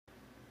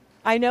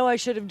I know I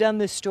should have done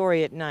this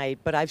story at night,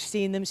 but I've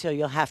seen them, so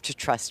you'll have to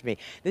trust me.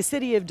 The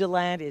city of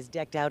DeLand is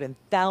decked out in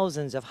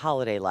thousands of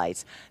holiday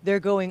lights. They're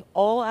going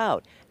all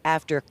out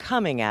after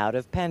coming out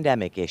of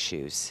pandemic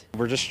issues.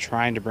 We're just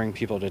trying to bring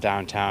people to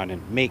downtown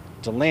and make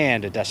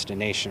DeLand a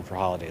destination for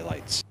holiday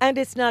lights. And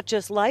it's not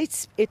just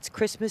lights, it's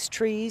Christmas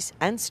trees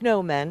and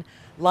snowmen,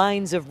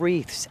 lines of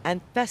wreaths,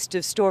 and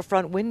festive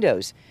storefront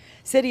windows.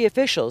 City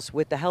officials,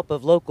 with the help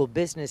of local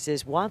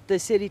businesses, want the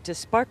city to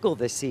sparkle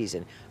this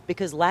season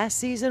because last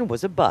season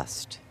was a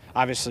bust.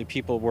 Obviously,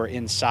 people were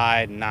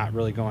inside and not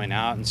really going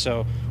out, and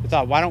so we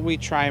thought, why don't we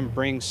try and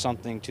bring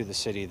something to the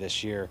city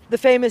this year? The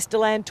famous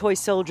DeLand toy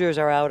soldiers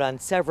are out on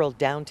several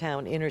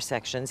downtown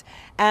intersections,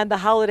 and the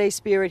holiday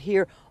spirit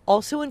here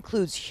also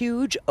includes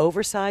huge,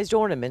 oversized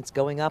ornaments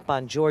going up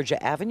on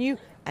Georgia Avenue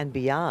and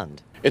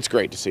beyond. It's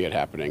great to see it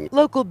happening.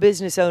 Local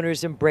business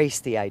owners embrace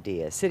the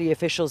idea. City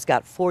officials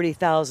got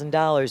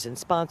 $40,000 in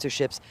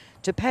sponsorships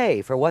to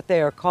pay for what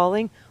they are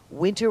calling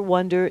Winter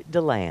Wonder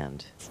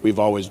DeLand. We've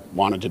always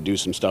wanted to do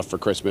some stuff for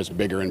Christmas,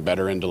 bigger and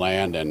better in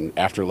DeLand, and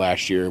after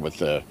last year with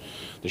the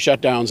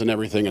shutdowns and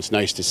everything, it's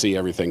nice to see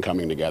everything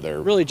coming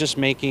together. Really just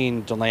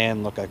making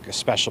DeLand look like a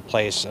special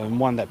place and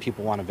one that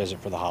people want to visit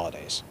for the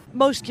holidays.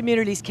 Most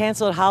communities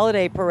canceled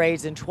holiday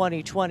parades in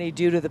 2020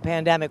 due to the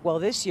pandemic. Well,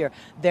 this year,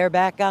 they're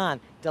back on.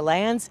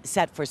 DeLand's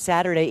set for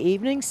Saturday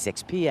evening,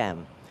 6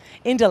 p.m.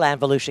 In DeLand,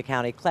 Volusia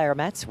County, Claire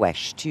Metz,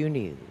 WESH 2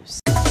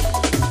 News.